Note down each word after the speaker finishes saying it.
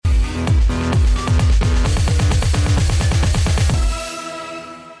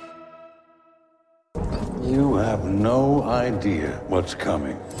no idea what's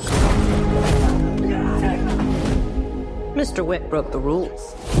coming. Mr. Wick broke the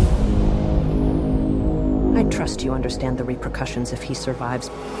rules. I trust you understand the repercussions if he survives.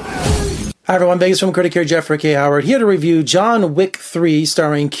 Hi everyone, Vegas film critic here, Jeffrey K. Howard, here to review John Wick 3,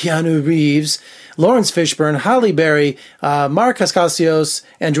 starring Keanu Reeves, Lawrence Fishburne, Halle Berry, Mark Dacascos,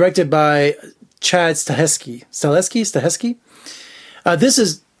 and directed by Chad Stahelski. This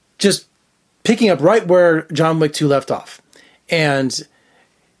is just picking up right where John Wick 2 left off. And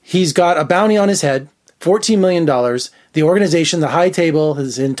he's got a bounty on his head, $14 million. The organization, the high table,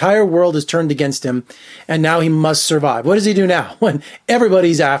 his entire world is turned against him, and now he must survive. What does he do now when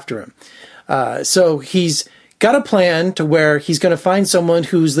everybody's after him? So he's got a plan to where he's going to find someone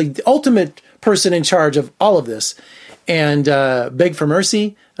who's the ultimate person in charge of all of this and beg for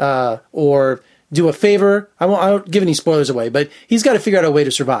mercy or do a favor. I won't give any spoilers away, but he's got to figure out a way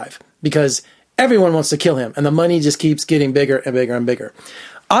to survive because everyone wants to kill him, and the money just keeps getting bigger and bigger and bigger.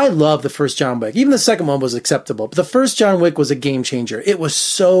 I love the first John Wick. Even the second one was acceptable, but the first John Wick was a game changer. It was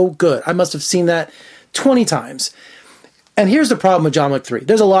so good. I must have seen that 20 times. And here's the problem with John Wick 3.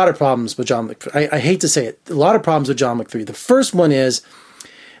 There's a lot of problems with John Wick 3. I hate to say it. A lot of problems with John Wick 3. The first one is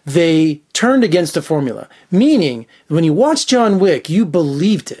they turned against the formula, meaning when you watch John Wick, you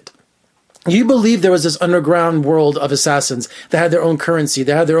believed it. You believed there was this underground world of assassins that had their own currency,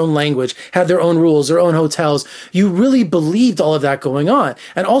 they had their own language, had their own rules, their own hotels. You really believed all of that going on.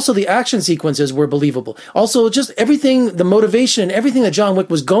 And also the action sequences were believable. Also just everything, the motivation, everything that John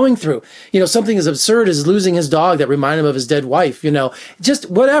Wick was going through. You know, something as absurd as losing his dog that reminded him of his dead wife, you know, just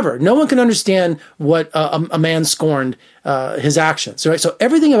whatever. No one can understand what a man scorned his actions, right? So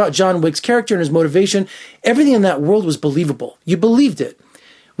everything about John Wick's character and his motivation, everything in that world was believable. You believed it.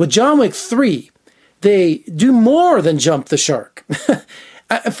 With John Wick 3, they do more than jump the shark.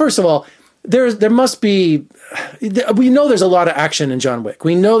 First of all, there must be... We know there's a lot of action in John Wick.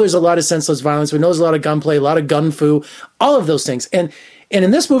 We know there's a lot of senseless violence. We know there's a lot of gunplay, a lot of gun fu, all of those things. And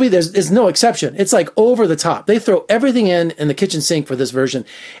in this movie, there's no exception. It's like over the top. They throw everything in the kitchen sink for this version.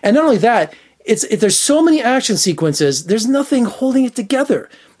 And not only that, there's so many action sequences, there's nothing holding it together.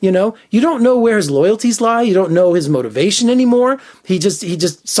 You know, you don't know where his loyalties lie. You don't know his motivation anymore. He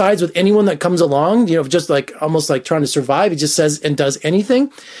just sides with anyone that comes along, you know, just like almost like trying to survive. He just says and does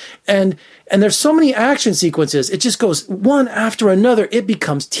anything. And there's so many action sequences. It just goes one after another. It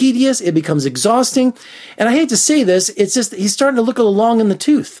becomes tedious. It becomes exhausting. And I hate to say this. It's just, he's starting to look a little long in the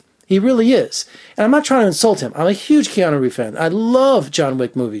tooth. He really is. And I'm not trying to insult him. I'm a huge Keanu Reeves fan. I love John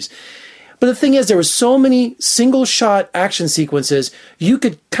Wick movies. But the thing is, there were so many single-shot action sequences, you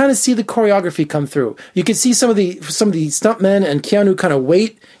could kind of see the choreography come through. You could see some of the stuntmen and Keanu kind of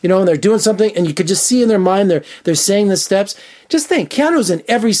wait, you know, and they're doing something, and you could just see in their mind they're saying the steps. Just think, Keanu's in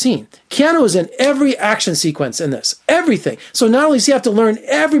every scene. Keanu is in every action sequence in this. Everything. So not only does he have to learn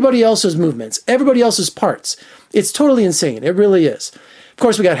everybody else's movements, everybody else's parts, it's totally insane. It really is. Of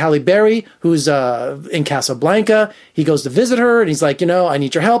course, we got Halle Berry, who's in Casablanca. He goes to visit her, and he's like, you know, I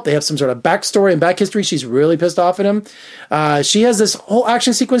need your help. They have some sort of backstory and back history. She's really pissed off at him. She has this whole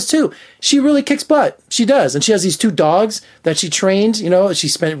action sequence, too. She really kicks butt. She does. And she has these 2 dogs that she trained. You know, she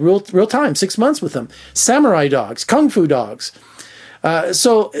spent real time, 6 months with them. Samurai dogs, kung fu dogs.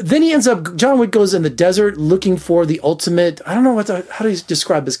 So then he ends up, John Wick goes in the desert looking for the ultimate, I don't know how do you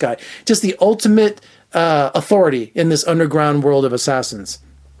describe this guy? Just the ultimate authority in this underground world of assassins.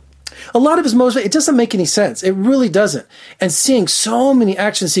 A lot of his motivation, it doesn't make any sense. It really doesn't. And seeing so many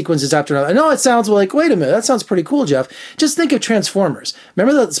action sequences after another, I know it sounds like, wait a minute, that sounds pretty cool, Jeff. Just think of Transformers.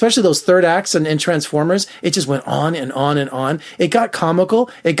 Remember, especially those third acts in Transformers? It just went on and on and on. It got comical.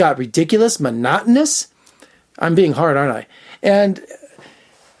 It got ridiculous, monotonous. I'm being hard, aren't I? And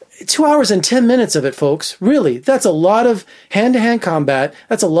 2 hours and 10 minutes of it, folks. Really, that's a lot of hand-to-hand combat.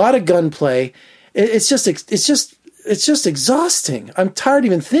 That's a lot of gunplay. It's just exhausting. I'm tired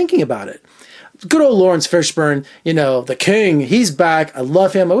even thinking about it. Good old Lawrence Fishburne, you know, the king, he's back. I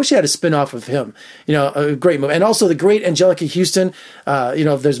love him. I wish he had a spin-off of him. You know, a great movie. And also the great Anjelica Huston. You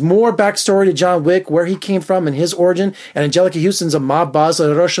know, there's more backstory to John Wick, where he came from and his origin. And Anjelica Huston's a mob boss,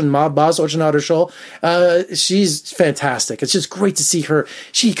 a Russian mob boss, Ochana Rishol. She's fantastic. It's just great to see her.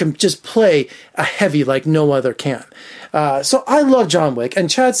 She can just play a heavy like no other can. So I love John Wick. And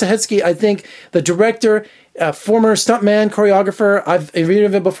Chad Stahelski, I think the director, former stuntman, choreographer, I've read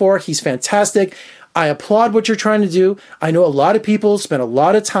of him before. He's fantastic. I applaud what you're trying to do. I know a lot of people spent a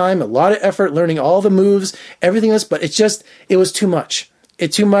lot of time, a lot of effort learning all the moves, everything else, but it was too much.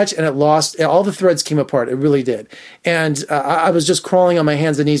 it too much, and it lost. All the threads came apart. It really did. And I was just crawling on my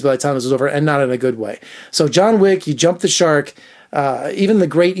hands and knees by the time this was over, and not in a good way. So John Wick, you jumped the shark. Even the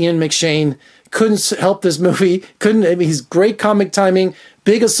great Ian McShane couldn't help this movie. He's great comic timing.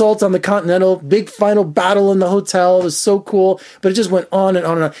 Big assault on the Continental, big final battle in the hotel. It was so cool, but it just went on and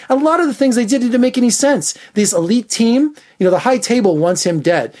on and on. A lot of the things they did didn't make any sense. This elite team, the high table wants him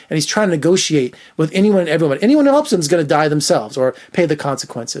dead, and he's trying to negotiate with anyone and everyone. Anyone who helps him is going to die themselves or pay the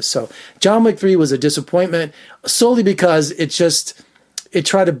consequences. So John Wick 3 was a disappointment solely because it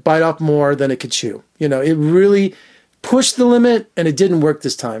tried to bite off more than it could chew. It really pushed the limit, and it didn't work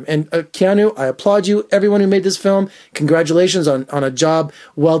this time. And Keanu, I applaud you. Everyone who made this film, congratulations on a job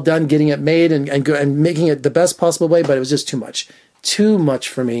well done getting it made and making it the best possible way, but it was just too much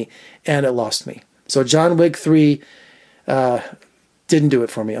for me, and it lost me. So John Wick 3 didn't do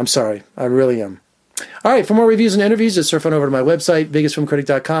it for me. I'm sorry. I really am. All right, for more reviews and interviews, just surf on over to my website,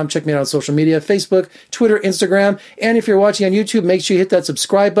 vegasfilmcritic.com. Check me out on social media, Facebook, Twitter, Instagram. And if you're watching on YouTube, make sure you hit that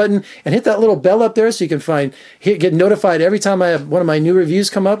subscribe button and hit that little bell up there so you can get notified every time I have one of my new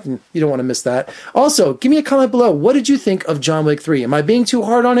reviews come up, and you don't want to miss that. Also, give me a comment below. What did you think of John Wick 3? Am I being too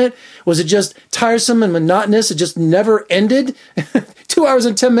hard on it? Was it just tiresome and monotonous? It just never ended? 2 hours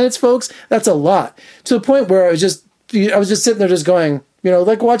and 10 minutes, folks? That's a lot. To the point where I was just sitting there just going,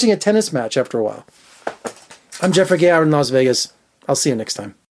 like watching a tennis match after a while. I'm Jeffrey Gay out in Las Vegas. I'll see you next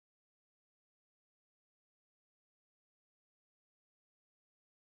time.